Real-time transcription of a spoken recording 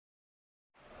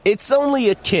It's only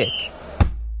a kick.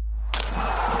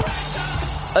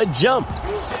 A jump.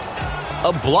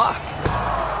 A block.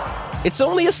 It's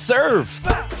only a serve.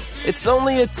 It's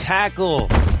only a tackle.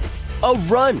 A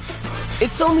run.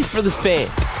 It's only for the fans.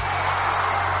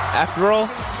 After all,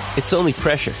 it's only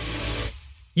pressure.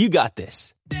 You got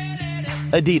this.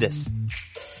 Adidas.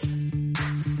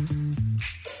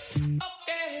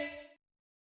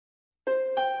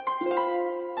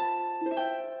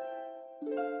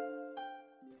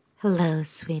 Hello,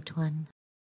 sweet one.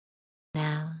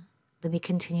 Now, let me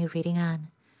continue reading on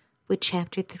with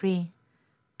Chapter 3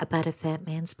 about a fat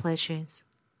man's pleasures.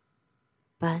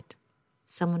 But,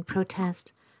 someone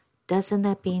protests, doesn't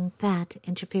that being fat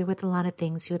interfere with a lot of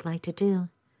things you would like to do?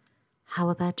 How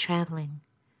about traveling?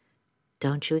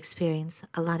 Don't you experience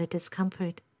a lot of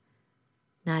discomfort?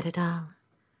 Not at all.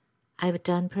 I've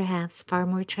done perhaps far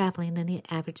more traveling than the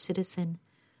average citizen,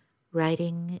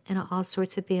 riding in all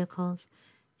sorts of vehicles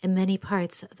in many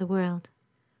parts of the world,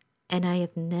 and I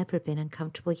have never been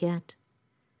uncomfortable yet.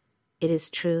 It is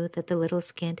true that the little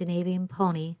Scandinavian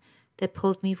pony that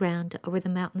pulled me round over the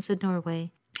mountains of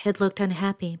Norway had looked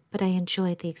unhappy, but I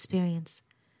enjoyed the experience.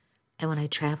 And when I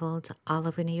traveled all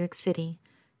over New York City,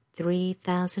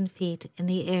 3,000 feet in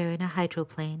the air in a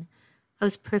hydroplane, I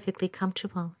was perfectly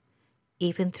comfortable,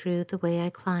 even through the way I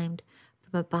climbed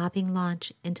from a bobbing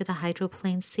launch into the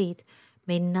hydroplane seat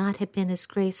may not have been as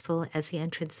graceful as the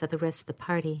entrance of the rest of the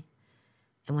party.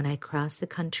 And when I cross the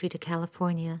country to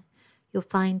California, you'll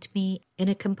find me in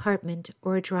a compartment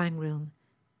or a drawing room.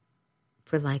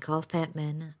 For like all fat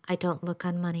men, I don't look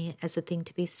on money as a thing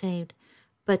to be saved,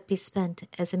 but be spent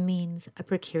as a means of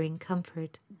procuring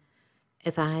comfort.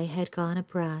 If I had gone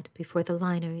abroad before the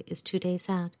liner is 2 days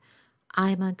out,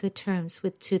 I am on good terms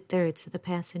with 2/3 of the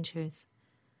passengers.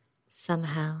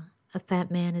 Somehow, a fat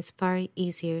man is far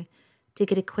easier to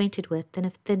get acquainted with than a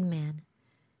thin man.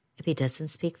 If he doesn't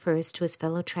speak first to his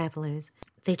fellow travelers,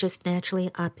 they just naturally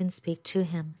up and speak to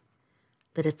him.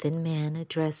 Let a thin man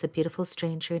address a beautiful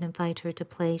stranger and invite her to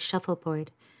play shuffleboard,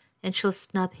 and she'll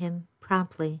snub him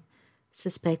promptly,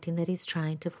 suspecting that he's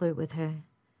trying to flirt with her.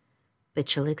 But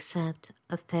she'll accept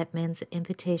a fat man's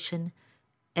invitation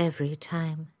every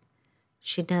time.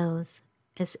 She knows,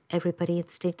 as everybody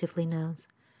instinctively knows,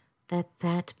 that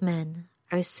fat men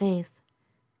are safe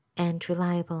and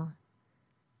reliable.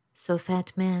 So a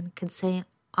fat man can say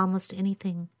almost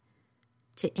anything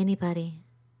to anybody,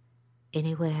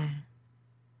 anywhere.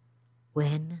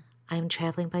 When I am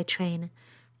traveling by train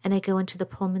and I go into the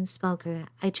Pullman smoker,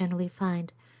 I generally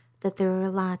find that there are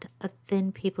a lot of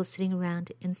thin people sitting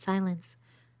around in silence,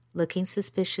 looking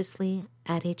suspiciously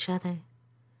at each other.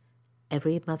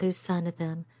 Every mother's son of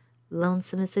them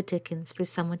lonesome as the dickens for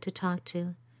someone to talk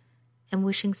to, and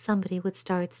wishing somebody would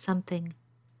start something.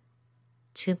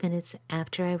 2 minutes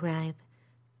after I arrive,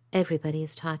 everybody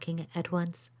is talking at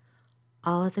once,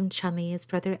 all of them chummy as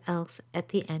brother elves at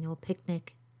the annual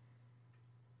picnic.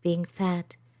 Being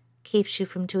fat keeps you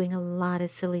from doing a lot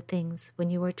of silly things when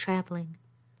you are traveling.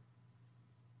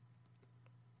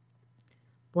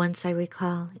 Once I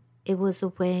recall, it was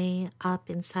away up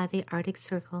inside the Arctic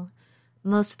Circle.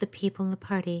 Most of the people in the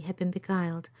party had been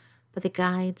beguiled by the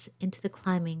guides into the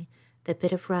climbing that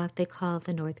bit of rock they call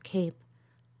the North Cape,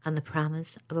 on the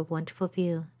promise of a wonderful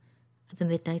view of the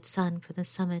midnight sun from the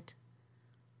summit.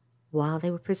 While they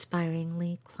were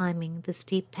perspiringly climbing the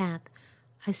steep path,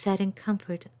 I sat in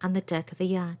comfort on the deck of the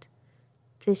yacht,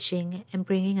 fishing and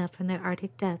bringing up from their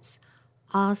Arctic depths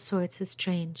all sorts of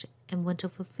strange and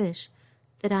wonderful fish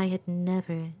that I had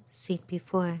never seen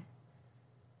before.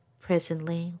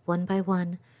 Presently, one by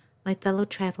one, my fellow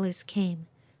travelers came,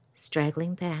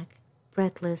 straggling back,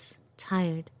 breathless,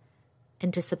 tired,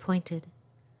 and disappointed.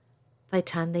 By the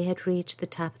time they had reached the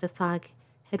top of the fog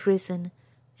had risen,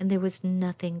 and there was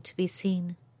nothing to be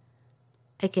seen.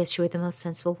 I guess you were the most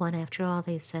sensible one after all,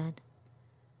 they said.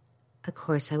 Of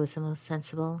course I was the most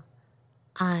sensible.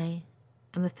 I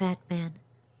am a fat man.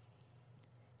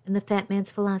 In the fat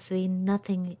man's philosophy,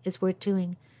 nothing is worth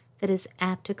doing that is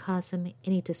apt to cause him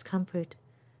any discomfort,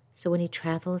 so when he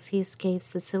travels he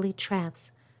escapes the silly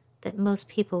traps that most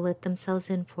people let themselves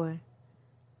in for.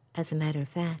 As a matter of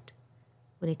fact,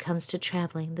 when it comes to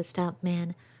traveling, the stout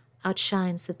man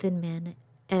outshines the thin man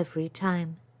every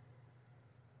time.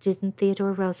 Didn't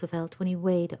Theodore Roosevelt, when he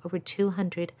weighed over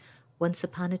 200 once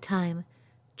upon a time,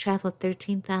 traveled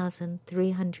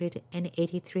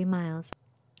 13,383 miles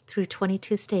through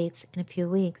 22 states in a few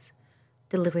weeks,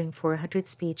 delivering 400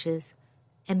 speeches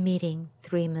and meeting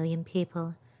 3 million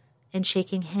people and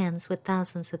shaking hands with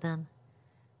thousands of them,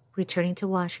 returning to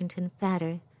Washington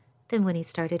fatter than when he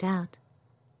started out?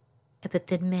 If a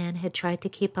thin man had tried to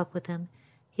keep up with him,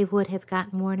 he would have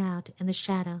gotten worn out in the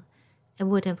shadow and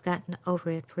would have gotten over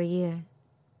it for a year.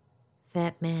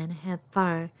 Fat men have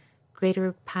far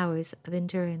greater powers of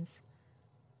endurance.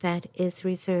 Fat is the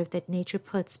reserve that nature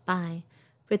puts by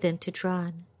for them to draw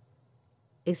on.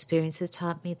 Experience has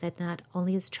taught me that not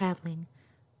only is traveling,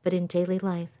 but in daily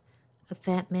life, a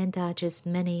fat man dodges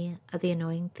many of the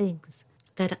annoying things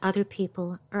that other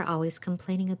people are always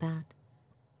complaining about.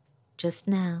 Just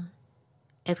now,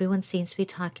 everyone seems to be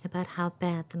talking about how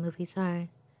bad the movies are.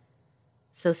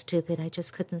 So stupid I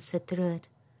just couldn't sit through it.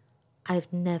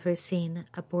 I've never seen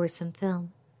a boresome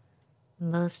film.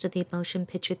 Most of the motion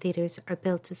picture theaters are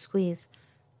built to squeeze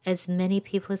as many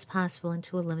people as possible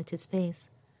into a limited space,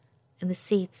 and the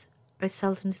seats are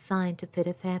seldom designed to fit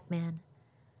a fat man.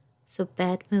 So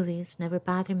bad movies never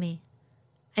bother me.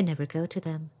 I never go to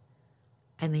them.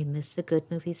 I may miss the good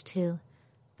movies too,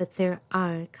 but there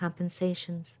are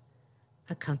compensations.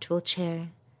 A comfortable chair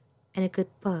and a good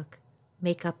book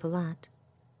make up a lot.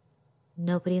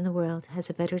 Nobody in the world has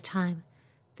a better time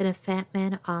than a fat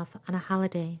man off on a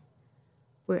holiday.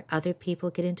 Where other people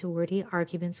get into wordy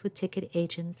arguments with ticket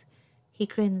agents, he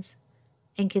grins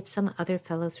and gets some other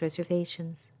fellow's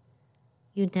reservations.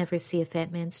 You never see a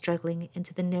fat man struggling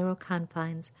into the narrow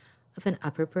confines of an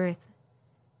upper berth.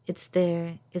 It's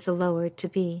there is a lower to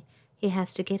be, he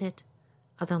has to get it,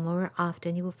 although more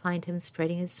often you will find him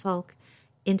spreading his bulk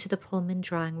into the Pullman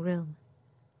drawing room.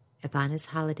 If on his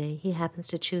holiday he happens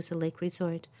to choose a lake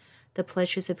resort, the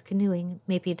pleasures of canoeing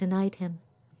may be denied him.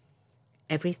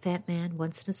 Every fat man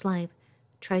once in his life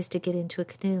tries to get into a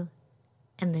canoe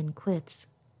and then quits.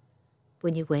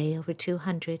 When you weigh over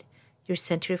 200, your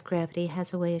center of gravity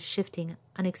has a way of shifting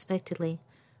unexpectedly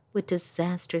with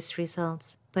disastrous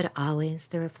results, but always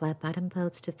there are flat-bottomed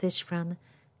boats to fish from,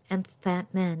 and fat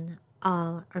men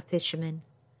all are fishermen.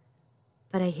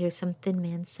 But I hear some thin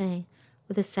man say,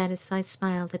 with a satisfied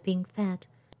smile, that being fat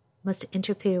must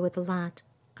interfere with a lot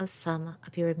of some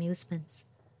of your amusements.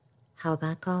 How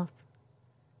about golf?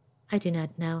 I do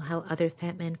not know how other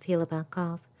fat men feel about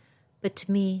golf, but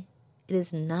to me it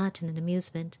is not an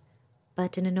amusement,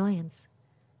 but an annoyance.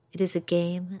 It is a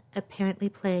game apparently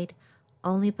played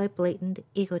only by blatant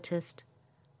egotists.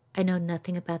 I know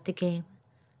nothing about the game.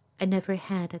 I never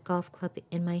had a golf club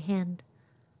in my hand.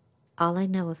 All I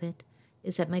know of it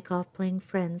is that my golf-playing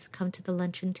friends come to the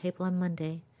luncheon table on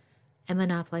Monday and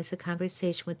monopolize a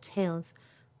conversation with tales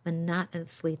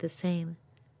monotonously the same.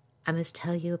 I must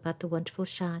tell you about the wonderful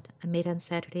shot I made on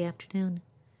Saturday afternoon.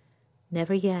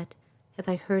 Never yet have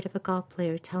I heard of a golf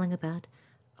player telling about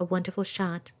a wonderful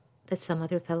shot that some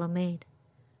other fellow made.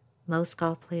 Most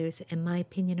golf players, in my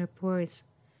opinion, are bores.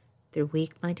 They're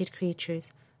weak-minded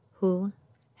creatures who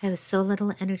have so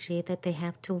little energy that they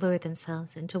have to lure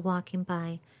themselves into walking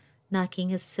by,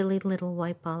 knocking a silly little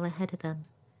white ball ahead of them.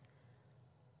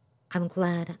 I'm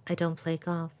glad I don't play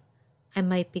golf. I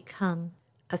might become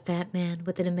a fat man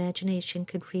with an imagination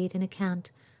could read an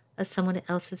account of someone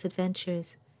else's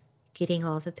adventures, getting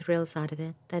all the thrills out of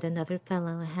it that another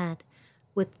fellow had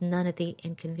with none of the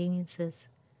inconveniences.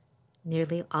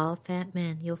 Nearly all fat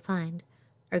men, you'll find,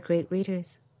 are great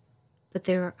readers, but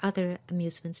there are other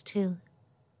amusements too.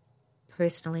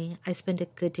 Personally, I spend a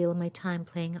good deal of my time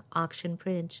playing auction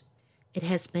bridge. It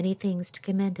has many things to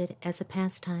commend it as a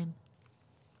pastime.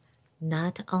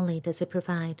 Not only does it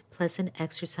provide pleasant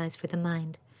exercise for the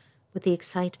mind, with the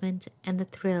excitement and the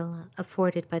thrill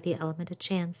afforded by the element of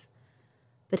chance,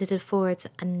 but it affords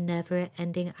a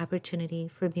never-ending opportunity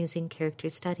for amusing character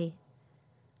study.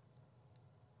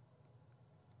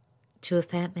 To a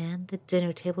fat man, the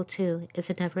dinner table, too, is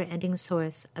a never-ending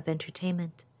source of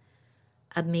entertainment.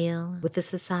 A meal with the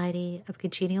society of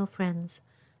congenial friends,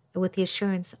 and with the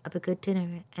assurance of a good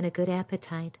dinner and a good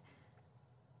appetite,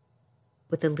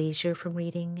 with the leisure from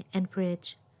reading and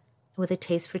bridge, and with a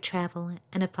taste for travel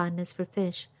and a fondness for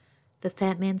fish, the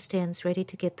fat man stands ready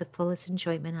to get the fullest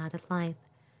enjoyment out of life,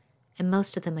 and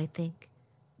most of them, I think,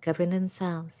 govern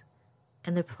themselves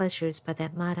and their pleasures by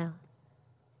that motto.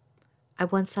 I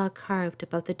once saw carved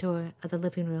above the door of the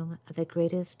living room of the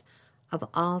greatest of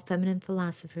all feminine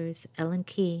philosophers, Ellen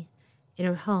Key, in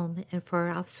her home in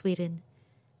far-off Sweden,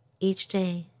 "Each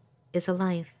day is a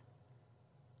life."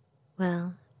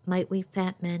 Well, might we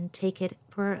fat men take it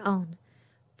for our own,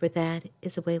 for that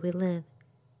is the way we live,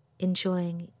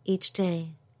 enjoying each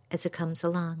day as it comes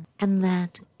along. And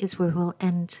that is where we'll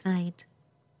end tonight.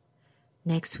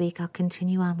 Next week I'll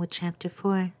continue on with Chapter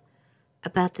 4,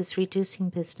 about this reducing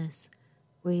business,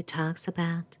 where he talks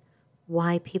about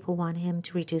why people want him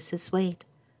to reduce his weight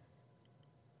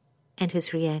and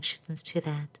his reactions to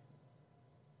that.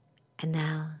 And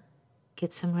now,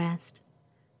 get some rest,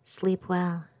 sleep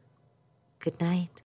well. Good night.